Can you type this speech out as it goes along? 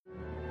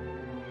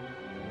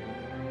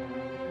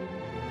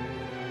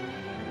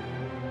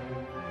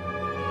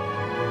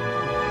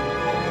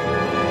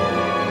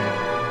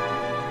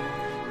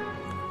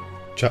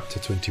Chapter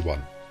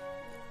 21.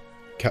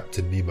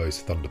 Captain Nemo's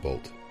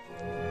Thunderbolt.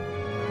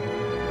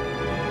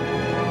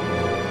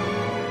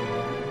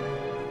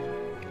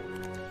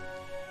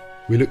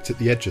 We looked at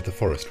the edge of the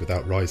forest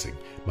without rising,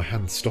 my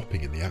hand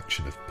stopping in the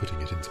action of putting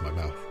it into my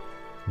mouth.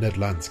 Ned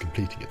Land's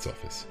completing its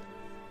office.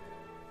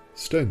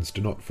 "Stones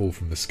do not fall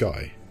from the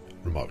sky,"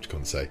 remarked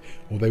Conseil,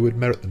 "or they would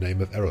merit the name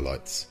of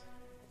aerolites."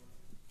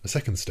 A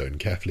second stone,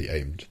 carefully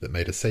aimed, that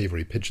made a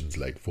savoury pigeon's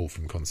leg fall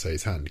from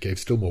Conseil's hand, gave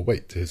still more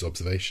weight to his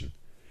observation.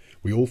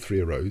 We all three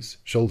arose,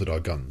 shouldered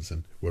our guns,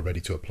 and were ready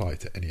to apply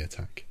to any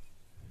attack.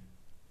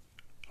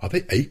 "Are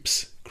they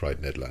apes?" cried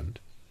Ned Land.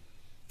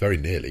 "Very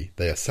nearly.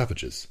 They are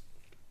savages."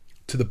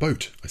 "To the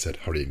boat," I said,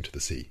 hurrying to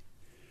the sea.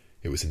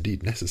 It was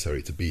indeed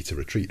necessary to beat a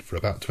retreat, for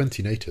about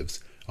 20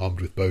 natives,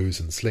 armed with bows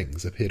and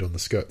slings, appeared on the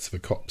skirts of a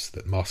copse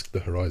that masked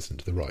the horizon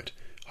to the right,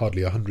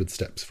 hardly 100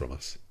 steps from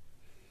us.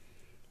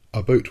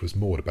 Our boat was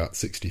moored about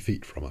 60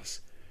 feet from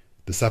us.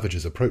 The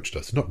savages approached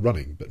us, not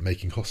running, but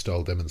making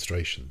hostile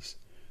demonstrations.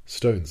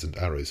 Stones and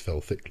arrows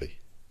fell thickly.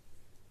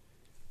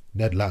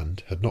 Ned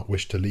Land had not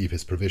wished to leave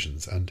his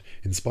provisions, and,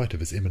 in spite of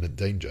his imminent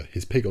danger,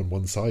 his pig on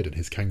one side and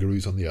his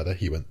kangaroos on the other,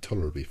 he went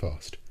tolerably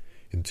fast.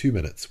 In 2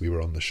 minutes we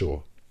were on the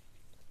shore.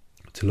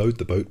 To load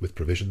the boat with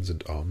provisions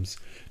and arms,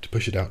 to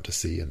push it out to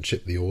sea and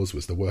ship the oars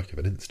was the work of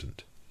an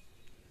instant.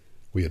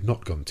 We had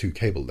not gone 2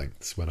 cable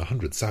lengths when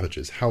 100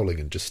 savages, howling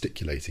and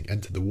gesticulating,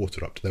 entered the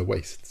water up to their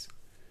waists.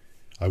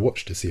 I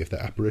watched to see if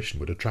their apparition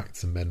would attract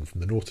some men from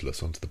the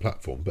Nautilus onto the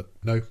platform, but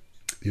no,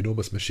 the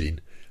enormous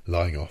machine,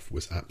 lying off,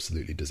 was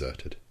absolutely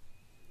deserted.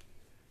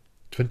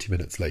 20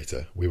 minutes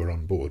later we were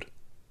on board.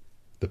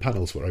 The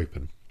panels were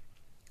open.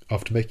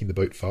 After making the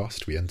boat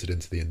fast, we entered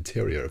into the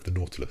interior of the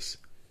Nautilus.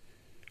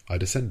 I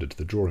descended to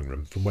the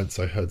drawing-room, from whence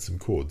I heard some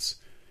chords.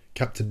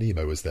 Captain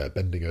Nemo was there,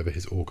 bending over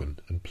his organ,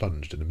 and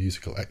plunged in a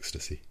musical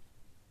ecstasy.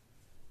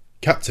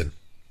 "Captain!"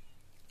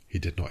 He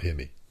did not hear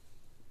me.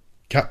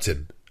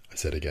 "Captain!" I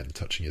said again,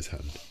 touching his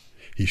hand.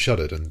 He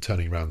shuddered, and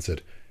turning round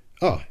said,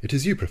 "Ah, it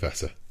is you,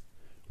 Professor.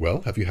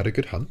 Well, have you had a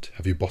good hunt?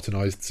 Have you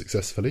botanized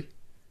successfully?"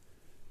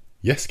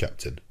 "Yes,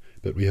 Captain,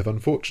 but we have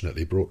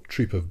unfortunately brought a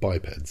troop of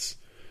bipeds,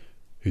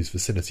 whose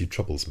vicinity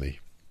troubles me."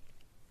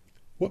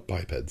 "What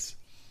bipeds?"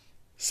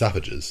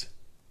 "Savages."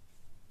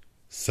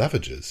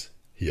 "Savages?"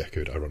 he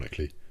echoed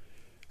ironically.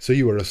 "So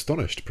you are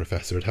astonished,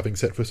 Professor, at having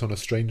set foot on a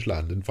strange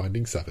land and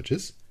finding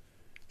savages?"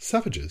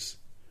 "Savages?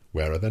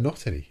 Where are there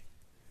not any?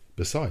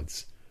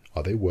 Besides,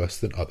 are they worse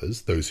than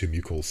others, those whom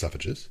you call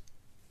savages?"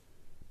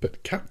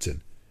 "But,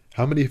 Captain,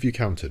 how many have you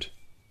counted?"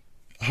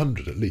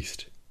 100 at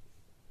least."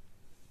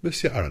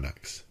 "Monsieur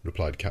Aronnax,"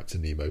 replied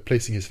Captain Nemo,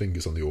 placing his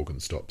fingers on the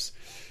organ stops,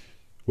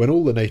 "when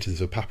all the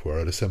natives of Papua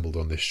are assembled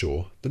on this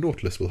shore, the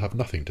Nautilus will have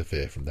nothing to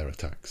fear from their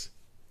attacks."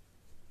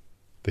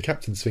 The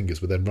captain's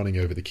fingers were then running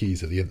over the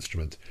keys of the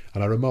instrument,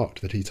 and I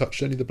remarked that he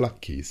touched only the black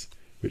keys,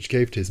 which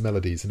gave to his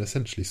melodies an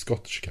essentially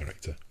Scottish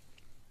character.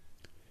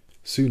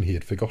 Soon he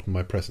had forgotten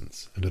my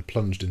presence, and had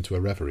plunged into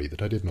a reverie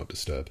that I did not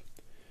disturb.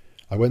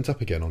 I went up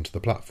again onto the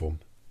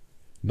platform.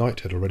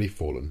 Night had already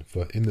fallen,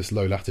 for in this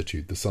low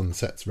latitude the sun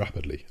sets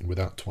rapidly and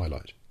without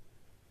twilight.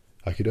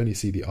 I could only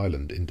see the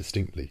island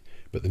indistinctly,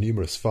 but the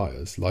numerous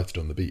fires, lighted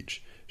on the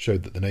beach,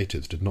 showed that the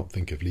natives did not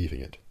think of leaving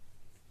it.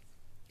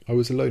 I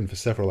was alone for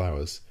several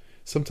hours,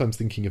 sometimes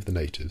thinking of the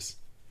natives,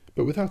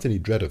 but without any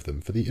dread of them,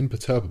 for the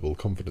imperturbable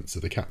confidence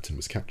of the captain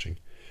was catching,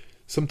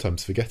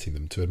 sometimes forgetting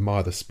them to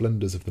admire the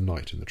splendours of the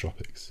night in the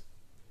tropics.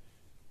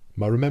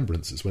 My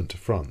remembrances went to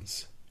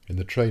France, in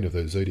the train of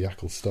those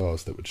zodiacal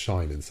stars that would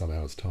shine in some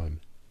hours' time.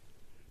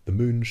 The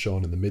moon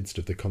shone in the midst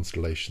of the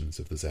constellations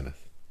of the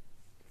zenith.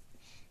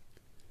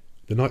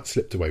 The night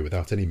slipped away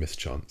without any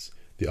mischance,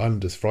 the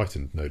islanders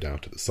frightened, no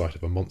doubt, at the sight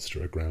of a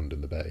monster aground in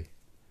the bay.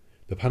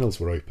 The panels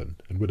were open,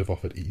 and would have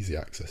offered easy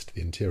access to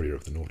the interior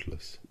of the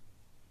Nautilus.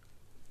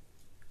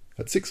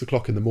 At 6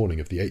 o'clock in the morning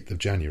of the 8th of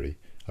January,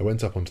 I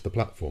went up onto the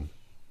platform.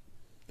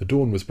 The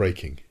dawn was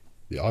breaking.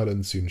 The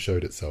island soon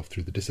showed itself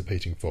through the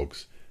dissipating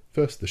fogs,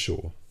 first the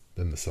shore,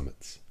 then the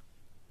summits.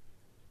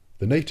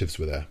 The natives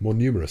were there, more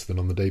numerous than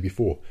on the day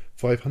before,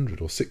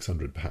 500 or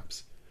 600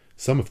 perhaps.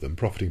 Some of them,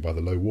 profiting by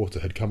the low water,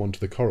 had come onto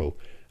the coral,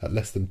 at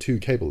less than 2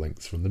 cable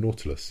lengths from the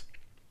Nautilus.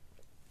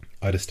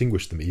 I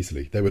distinguished them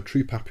easily. They were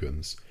true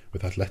Papuans,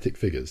 with athletic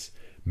figures,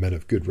 men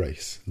of good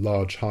race,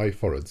 large high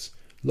foreheads,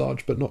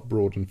 large but not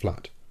broad and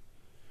flat,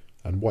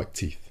 and white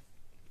teeth.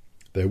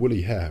 Their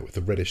woolly hair, with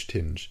a reddish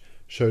tinge,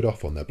 showed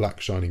off on their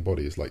black shining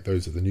bodies like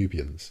those of the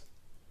Nubians.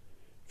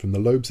 From the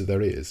lobes of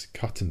their ears,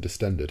 cut and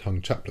distended,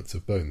 hung chaplets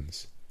of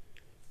bones.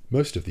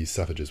 Most of these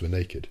savages were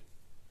naked.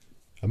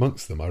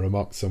 Amongst them I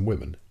remarked some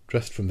women,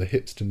 dressed from the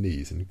hips to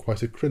knees in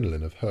quite a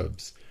crinoline of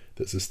herbs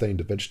that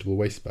sustained a vegetable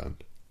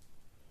waistband.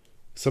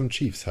 Some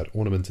chiefs had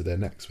ornamented their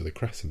necks with a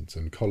crescent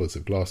and collars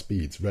of glass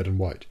beads, red and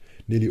white.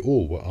 Nearly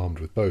all were armed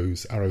with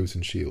bows, arrows,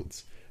 and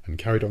shields, and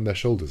carried on their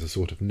shoulders a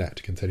sort of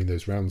net containing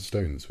those round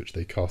stones which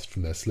they cast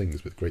from their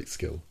slings with great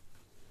skill.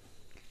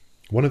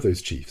 One of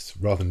those chiefs,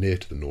 rather near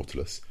to the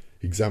Nautilus,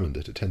 examined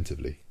it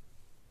attentively.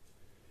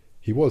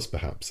 He was,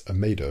 perhaps, a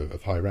Mado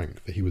of high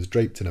rank, for he was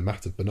draped in a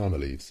mat of banana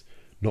leaves,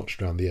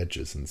 notched round the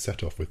edges and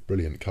set off with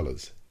brilliant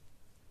colours.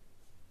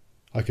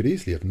 I could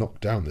easily have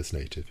knocked down this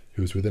native,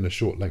 who was within a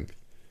short length,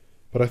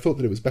 but I thought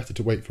that it was better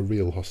to wait for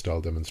real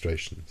hostile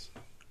demonstrations.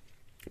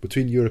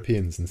 Between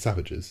Europeans and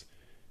savages,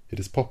 it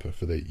is proper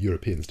for the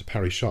Europeans to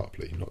parry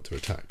sharply, not to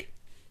attack.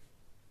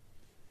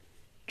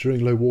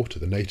 During low water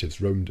the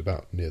natives roamed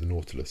about near the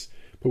Nautilus,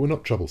 but were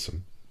not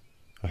troublesome.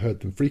 I heard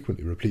them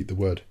frequently repeat the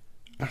word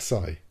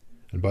 "assai,"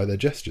 and by their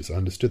gestures I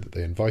understood that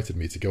they invited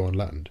me to go on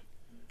land,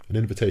 an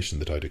invitation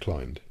that I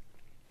declined.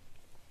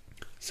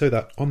 So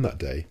that, on that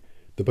day,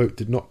 the boat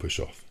did not push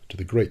off, to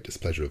the great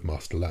displeasure of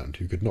Master Land,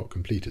 who could not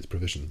complete its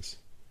provisions.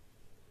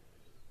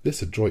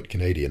 This adroit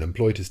Canadian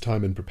employed his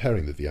time in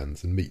preparing the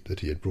viands and meat that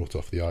he had brought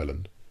off the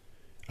island.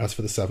 As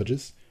for the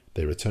savages,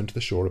 they returned to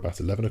the shore about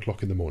 11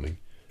 o'clock in the morning,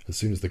 as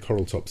soon as the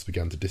coral tops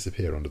began to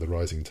disappear under the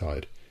rising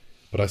tide,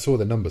 but I saw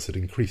their numbers had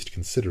increased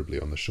considerably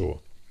on the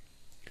shore.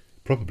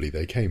 Probably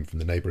they came from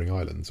the neighbouring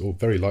islands, or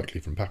very likely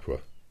from Papua.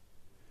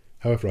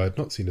 However, I had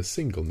not seen a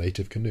single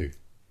native canoe.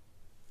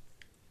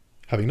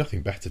 Having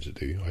nothing better to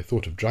do, I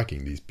thought of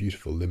dragging these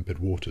beautiful limpid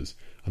waters,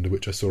 under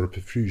which I saw a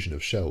profusion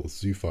of shells,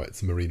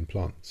 zoophytes, and marine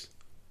plants.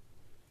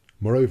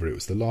 Moreover, it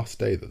was the last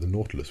day that the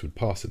Nautilus would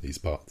pass in these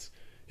parts,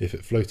 if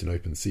it float in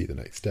open sea the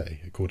next day,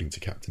 according to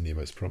Captain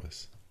Nemo's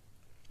promise.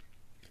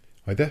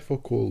 I therefore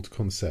called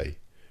Conseil,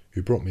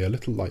 who brought me a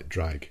little light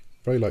drag,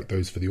 very like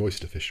those for the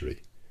oyster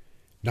fishery.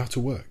 Now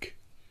to work!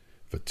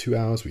 For 2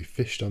 hours we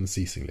fished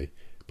unceasingly,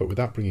 but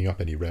without bringing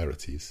up any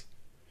rarities.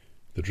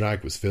 The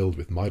drag was filled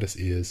with Midas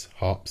ears,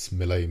 harps,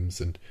 millames,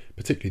 and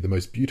particularly the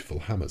most beautiful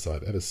hammers I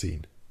have ever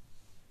seen.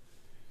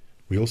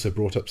 We also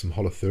brought up some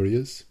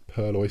holothurias,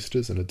 pearl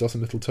oysters, and a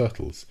dozen little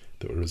turtles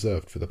that were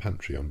reserved for the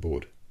pantry on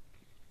board.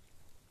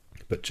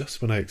 But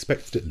just when I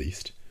expected it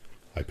least,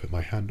 I put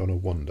my hand on a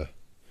wonder.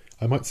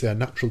 I might say a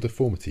natural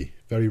deformity,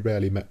 very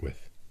rarely met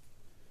with.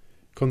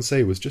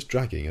 Conseil was just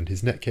dragging, and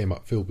his net came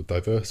up filled with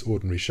divers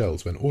ordinary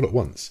shells, when all at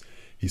once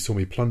he saw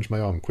me plunge my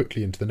arm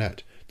quickly into the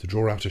net to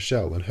draw out a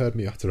shell, and heard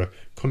me utter a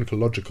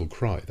conchological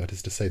cry, that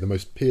is to say, the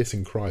most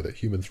piercing cry that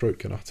human throat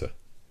can utter.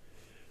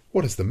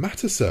 "What is the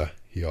matter, sir?"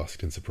 he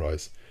asked in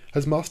surprise.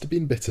 "Has master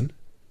been bitten?"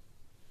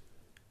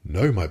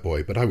 "No, my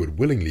boy, but I would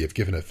willingly have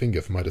given a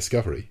finger for my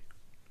discovery."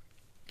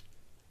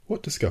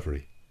 "What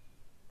discovery?"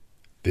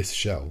 "This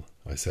shell,"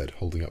 I said,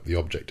 holding up the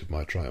object of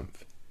my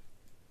triumph.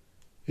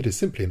 "It is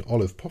simply an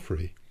olive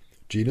porphyry,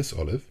 genus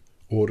olive,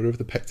 order of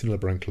the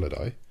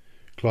Pectinella,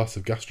 class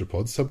of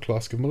gastropods,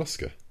 subclass of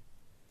mollusca."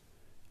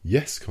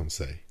 "Yes,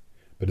 Conseil,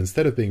 but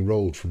instead of being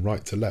rolled from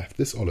right to left,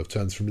 this olive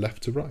turns from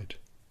left to right."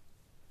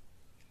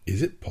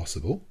 "Is it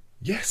possible?"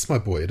 "Yes, my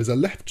boy, it is a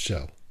left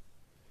shell."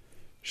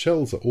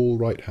 Shells are all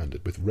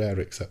right-handed, with rare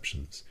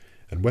exceptions,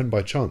 and when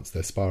by chance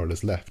their spiral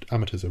is left,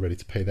 amateurs are ready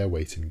to pay their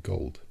weight in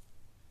gold.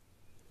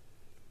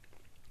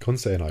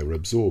 Conseil and I were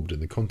absorbed in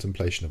the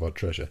contemplation of our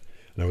treasure,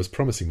 and I was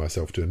promising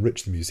myself to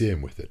enrich the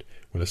museum with it,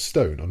 when a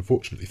stone,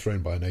 unfortunately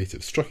thrown by a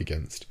native, struck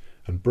against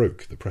and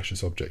broke the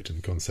precious object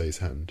in Conseil's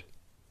hand.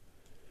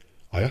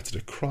 I uttered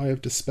a cry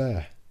of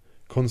despair.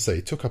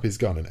 Conseil took up his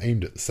gun and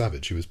aimed at the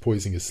savage, who was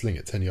poising his sling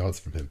at 10 yards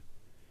from him.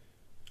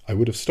 I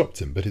would have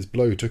stopped him, but his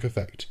blow took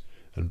effect,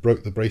 and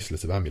broke the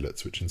bracelet of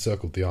amulets which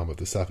encircled the arm of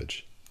the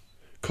savage.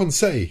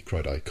 "Conseil!"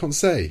 cried I.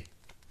 "Conseil!"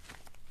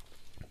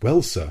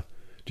 "Well, sir,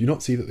 do you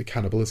not see that the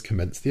cannibal has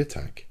commenced the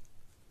attack?"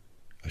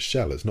 "A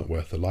shell is not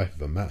worth the life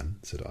of a man,"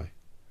 said I.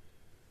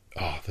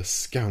 "Ah, the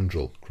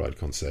scoundrel!" cried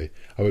Conseil.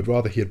 "I would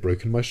rather he had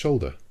broken my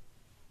shoulder."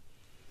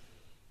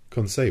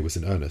 Conseil was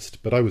in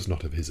earnest, but I was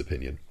not of his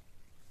opinion.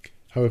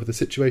 However, the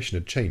situation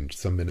had changed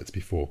some minutes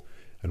before,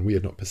 and we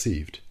had not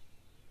perceived.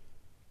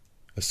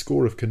 A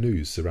score of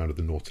canoes surrounded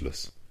the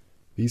Nautilus.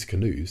 These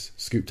canoes,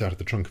 scooped out of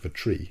the trunk of a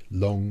tree,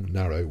 long,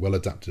 narrow, well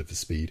adapted for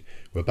speed,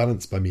 were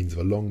balanced by means of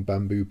a long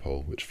bamboo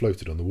pole which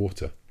floated on the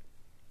water.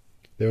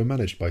 They were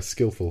managed by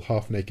skilful,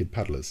 half-naked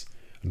paddlers,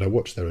 and I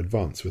watched their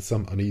advance with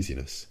some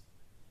uneasiness.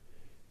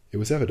 It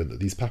was evident that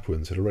these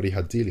Papuans had already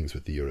had dealings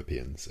with the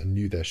Europeans, and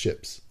knew their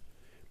ships.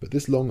 But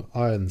this long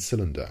iron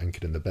cylinder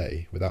anchored in the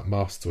bay, without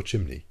masts or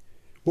chimney,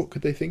 what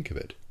could they think of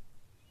it?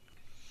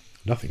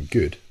 Nothing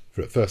good,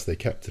 for at first they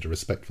kept at a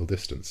respectful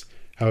distance.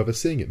 However,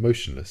 seeing it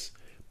motionless,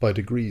 by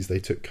degrees they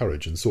took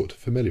courage and sought to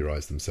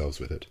familiarise themselves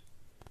with it.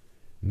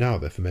 Now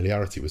their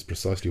familiarity was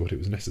precisely what it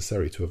was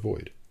necessary to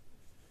avoid.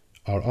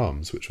 Our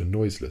arms, which were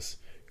noiseless,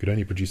 could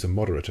only produce a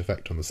moderate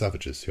effect on the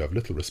savages, who have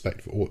little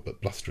respect for aught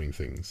but blustering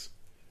things.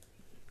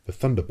 The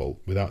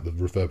thunderbolt, without the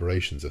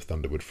reverberations of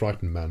thunder, would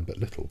frighten man but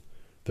little,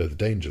 though the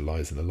danger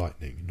lies in the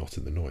lightning, not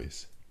in the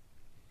noise.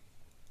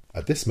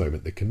 At this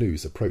moment the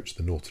canoes approached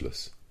the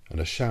Nautilus, and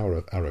a shower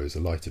of arrows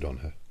alighted on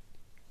her.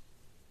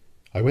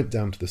 I went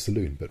down to the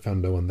saloon, but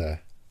found no one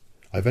there.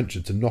 I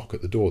ventured to knock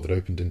at the door that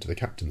opened into the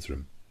captain's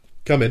room.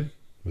 "Come in,"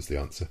 was the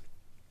answer.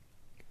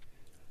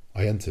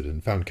 I entered,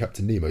 and found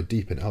Captain Nemo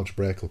deep in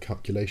algebraical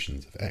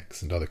calculations of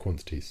x and other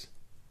quantities.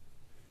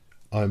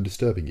 "I am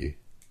disturbing you,"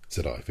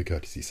 said I, for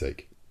courtesy's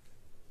sake.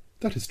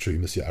 "That is true,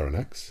 Monsieur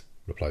Aronnax,"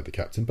 replied the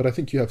captain, "but I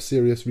think you have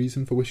serious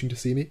reason for wishing to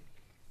see me."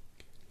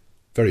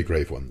 "Very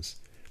grave ones.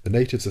 The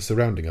natives are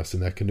surrounding us in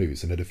their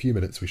canoes, and in a few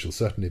minutes we shall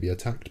certainly be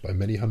attacked by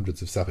many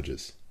hundreds of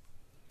savages."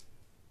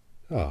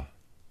 "Ah,"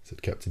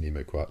 said Captain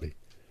Nemo quietly.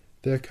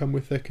 "They are come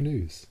with their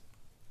canoes?"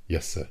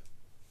 "Yes, sir."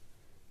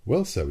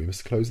 "Well, sir, we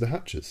must close the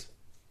hatches."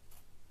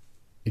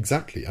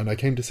 "Exactly, and I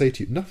came to say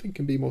to you, nothing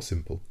can be more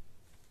simple,"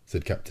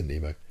 said Captain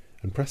Nemo,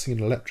 and pressing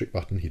an electric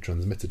button he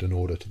transmitted an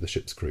order to the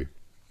ship's crew.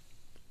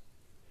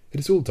 "It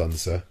is all done,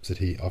 sir," said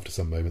he, after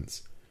some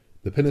moments.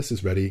 "The pinnace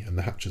is ready, and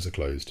the hatches are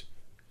closed.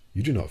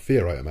 You do not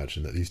fear, I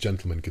imagine, that these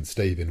gentlemen could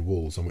stave in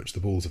walls on which the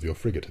balls of your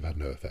frigate have had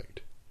no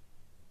effect?"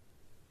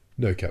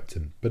 "No,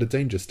 Captain, but a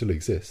danger still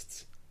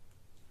exists."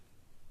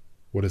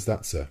 "What is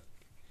that, sir?"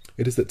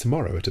 "It is that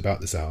tomorrow, at about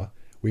this hour,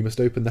 we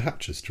must open the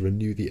hatches to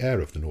renew the air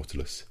of the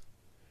Nautilus.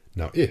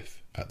 Now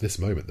if, at this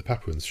moment, the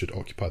Papuans should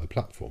occupy the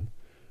platform,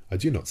 I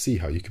do not see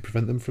how you could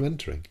prevent them from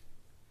entering."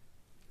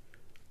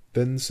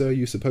 "Then, sir,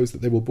 you suppose that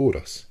they will board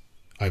us?"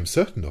 "I am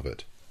certain of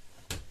it."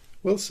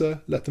 "Well,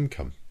 sir, let them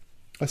come.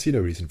 I see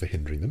no reason for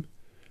hindering them.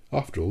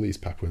 After all, these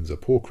Papuans are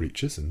poor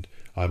creatures, and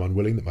I am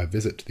unwilling that my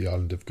visit to the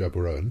island of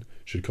Gaborone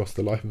should cost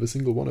the life of a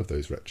single one of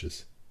those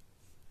wretches."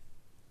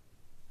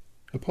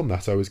 Upon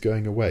that I was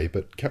going away,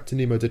 but Captain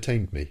Nemo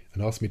detained me,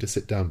 and asked me to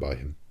sit down by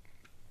him.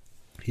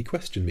 He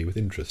questioned me with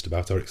interest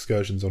about our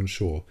excursions on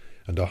shore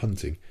and our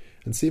hunting,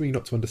 and seeming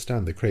not to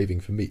understand the craving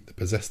for meat that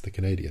possessed the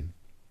Canadian.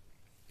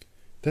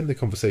 Then the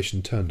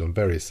conversation turned on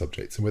various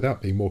subjects, and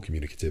without being more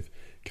communicative,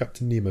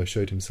 Captain Nemo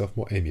showed himself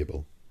more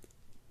amiable.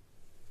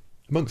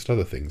 Amongst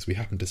other things, we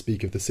happened to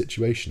speak of the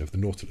situation of the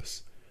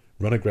Nautilus,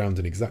 run aground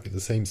in exactly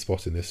the same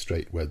spot in this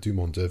strait where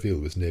Dumont d'Urville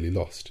was nearly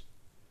lost.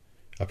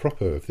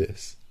 Apropos of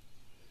this,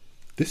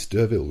 "This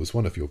d'Urville was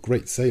one of your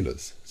great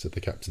sailors," said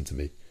the captain to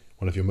me,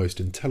 "one of your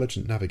most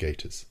intelligent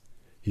navigators.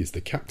 He is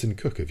the Captain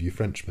Cook of you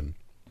Frenchmen.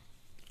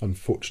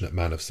 Unfortunate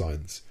man of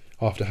science,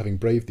 after having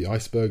braved the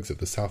icebergs of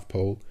the South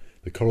Pole,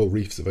 the coral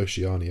reefs of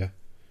Oceania,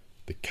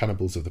 the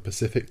cannibals of the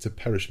Pacific, to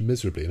perish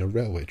miserably in a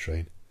railway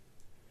train.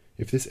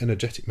 If this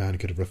energetic man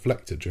could have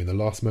reflected during the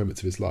last moments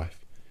of his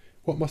life,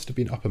 what must have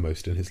been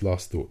uppermost in his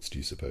last thoughts, do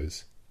you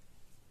suppose?"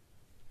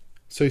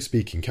 So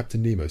speaking,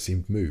 Captain Nemo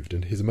seemed moved,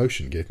 and his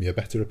emotion gave me a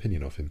better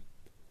opinion of him.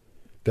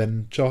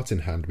 Then, chart in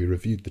hand, we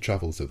reviewed the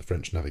travels of the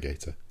French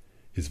navigator,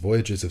 his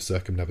voyages of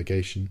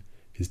circumnavigation,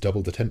 his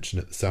double detention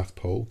at the South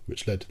Pole,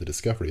 which led to the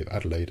discovery of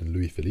Adelaide and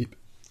Louis Philippe,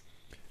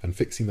 and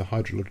fixing the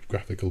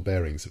hydrographical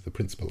bearings of the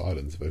principal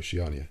islands of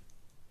Oceania.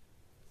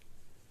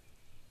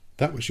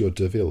 "That which your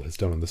d'Urville has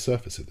done on the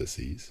surface of the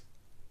seas,"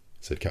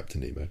 said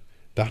Captain Nemo,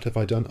 "that have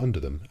I done under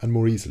them, and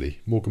more easily,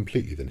 more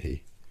completely than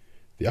he.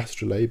 The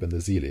Astrolabe and the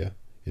Zelia,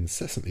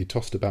 incessantly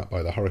tossed about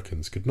by the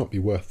hurricanes, could not be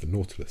worth the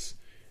Nautilus,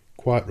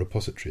 quiet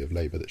repository of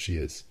labour that she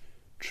is,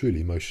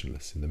 truly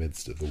motionless in the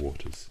midst of the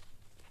waters."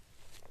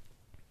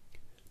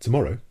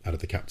 "Tomorrow," added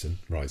the captain,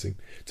 rising,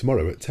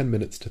 "tomorrow at 10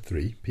 minutes to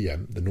 3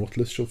 p.m. the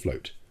Nautilus shall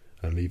float,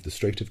 and leave the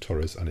Strait of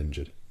Torres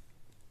uninjured."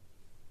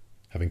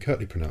 Having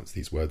curtly pronounced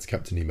these words,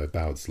 Captain Nemo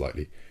bowed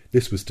slightly.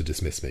 This was to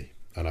dismiss me,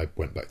 and I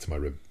went back to my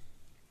room.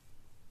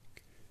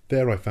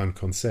 There I found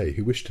Conseil,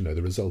 who wished to know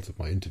the result of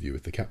my interview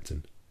with the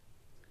captain.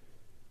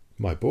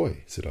 "My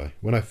boy," said I,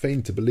 "when I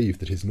feigned to believe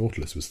that his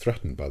Nautilus was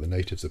threatened by the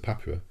natives of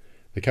Papua,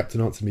 the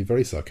captain answered me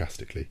very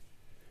sarcastically,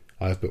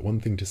 'I have but one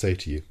thing to say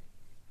to you.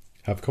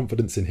 Have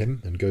confidence in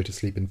him, and go to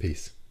sleep in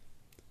peace.'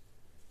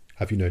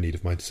 Have you no need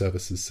of my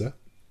services, sir?"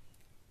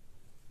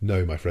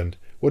 "No, my friend.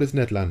 What is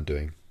Ned Land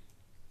doing?"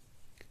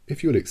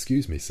 "If you will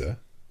excuse me, sir,"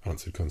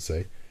 answered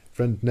Conseil,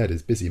 "friend Ned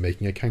is busy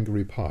making a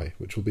kangaroo pie,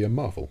 which will be a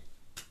marvel."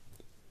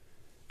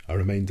 I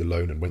remained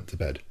alone and went to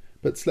bed,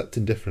 but slept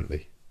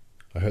indifferently.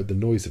 I heard the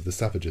noise of the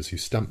savages who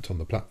stamped on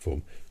the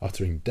platform,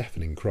 uttering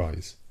deafening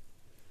cries.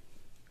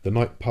 The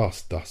night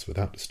passed thus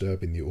without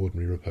disturbing the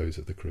ordinary repose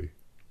of the crew.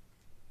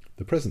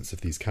 The presence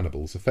of these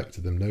cannibals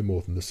affected them no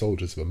more than the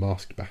soldiers of a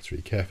masked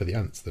battery care for the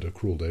ants that have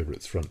crawled over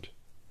its front.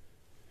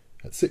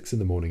 At 6 in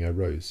the morning I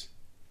rose.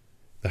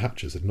 The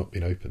hatches had not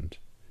been opened.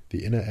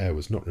 The inner air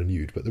was not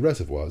renewed, but the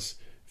reservoirs,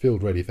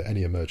 filled ready for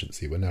any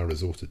emergency, were now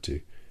resorted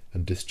to,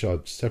 and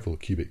discharged several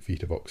cubic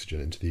feet of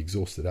oxygen into the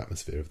exhausted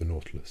atmosphere of the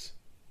Nautilus.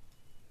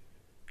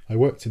 I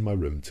worked in my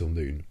room till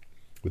noon,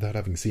 without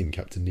having seen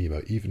Captain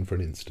Nemo even for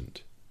an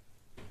instant.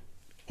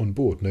 On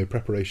board no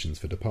preparations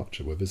for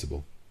departure were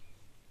visible.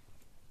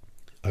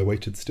 I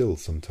waited still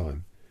some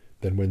time,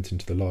 then went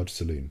into the large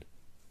saloon.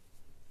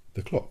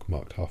 The clock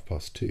marked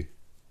 2:30.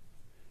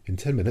 In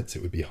 10 minutes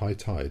it would be high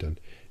tide, and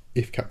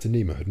if Captain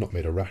Nemo had not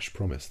made a rash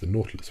promise, the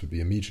Nautilus would be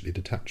immediately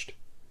detached.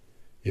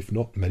 If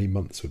not, many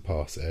months would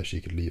pass ere she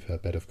could leave her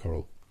bed of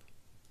coral.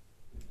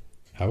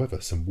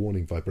 However, some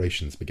warning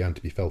vibrations began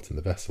to be felt in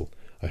the vessel.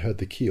 I heard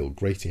the keel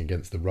grating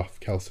against the rough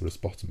calcareous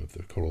bottom of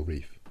the coral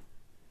reef.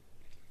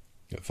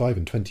 At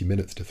 25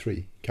 minutes to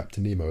 3,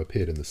 Captain Nemo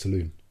appeared in the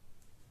saloon.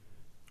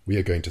 "We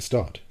are going to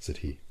start," said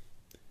he.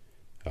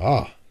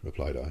 "Ah,"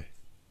 replied I.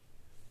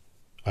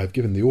 "I have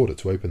given the order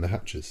to open the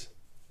hatches."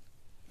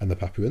 "And the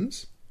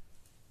Papuans?"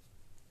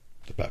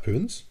 "The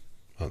Papuans?"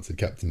 answered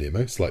Captain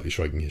Nemo, slightly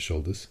shrugging his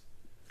shoulders.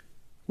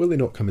 "Will they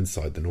not come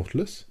inside the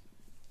Nautilus?"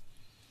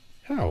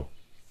 "How?"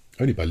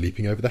 Only by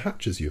leaping over the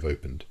hatches you have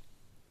opened.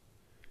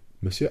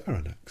 Monsieur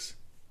Aronnax,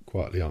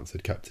 quietly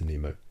answered Captain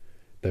Nemo,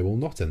 they will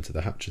not enter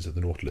the hatches of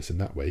the Nautilus in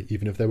that way,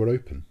 even if they were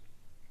open.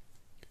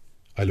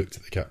 I looked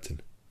at the captain.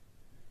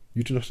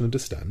 You do not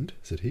understand,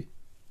 said he.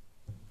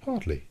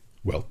 Hardly.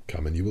 Well,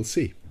 come and you will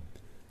see.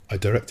 I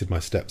directed my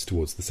steps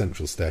towards the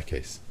central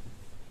staircase.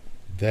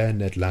 There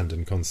Ned Land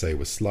and Conseil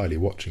were slyly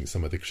watching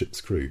some of the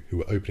ship's crew who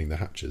were opening the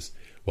hatches,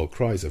 while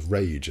cries of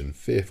rage and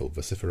fearful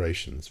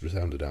vociferations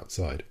resounded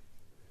outside.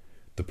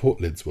 The port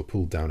lids were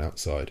pulled down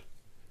outside.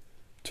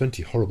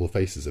 20 horrible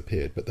faces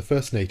appeared, but the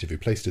first native who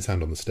placed his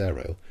hand on the stair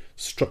rail,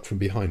 struck from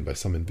behind by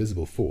some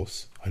invisible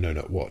force, I know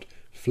not what,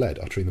 fled,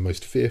 uttering the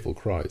most fearful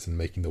cries and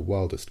making the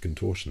wildest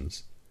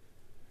contortions.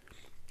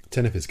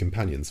 10 of his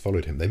companions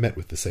followed him. They met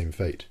with the same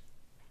fate.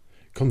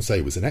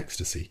 Conseil was in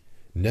ecstasy.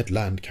 Ned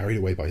Land, carried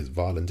away by his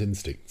violent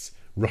instincts,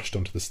 rushed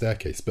onto the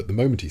staircase, but the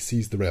moment he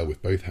seized the rail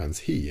with both hands,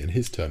 he, in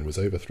his turn, was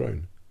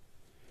overthrown.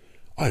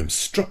 "I am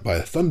struck by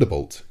a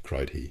thunderbolt!"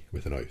 cried he,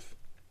 with an oath.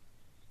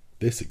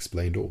 This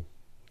explained all.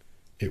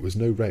 It was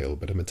no rail,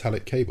 but a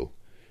metallic cable,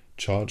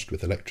 charged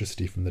with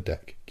electricity from the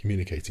deck,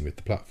 communicating with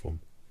the platform.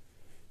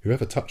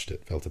 Whoever touched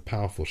it felt a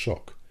powerful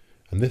shock,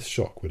 and this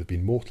shock would have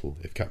been mortal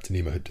if Captain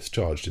Nemo had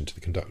discharged into the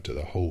conductor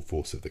the whole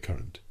force of the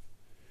current.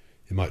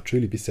 It might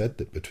truly be said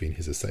that between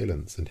his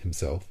assailants and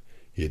himself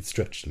he had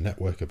stretched a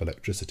network of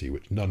electricity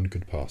which none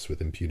could pass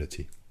with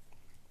impunity.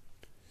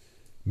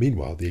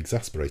 Meanwhile the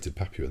exasperated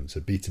Papuans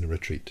had beaten a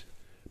retreat,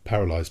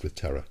 paralysed with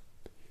terror.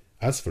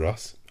 As for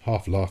us,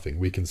 half laughing,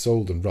 we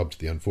consoled and rubbed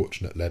the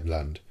unfortunate Ned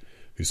Land,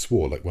 who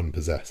swore like one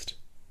possessed.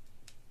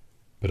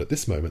 But at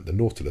this moment the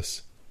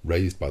Nautilus,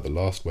 raised by the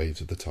last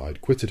waves of the tide,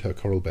 quitted her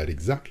coral bed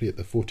exactly at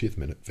the 40th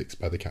minute fixed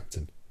by the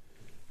captain.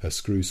 Her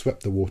screw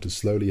swept the waters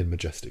slowly and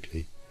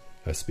majestically,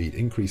 her speed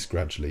increased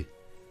gradually,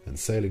 and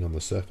sailing on the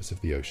surface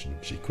of the ocean,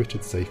 she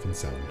quitted safe and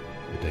sound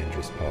the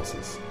dangerous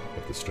passes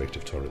of the Strait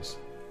of Torres.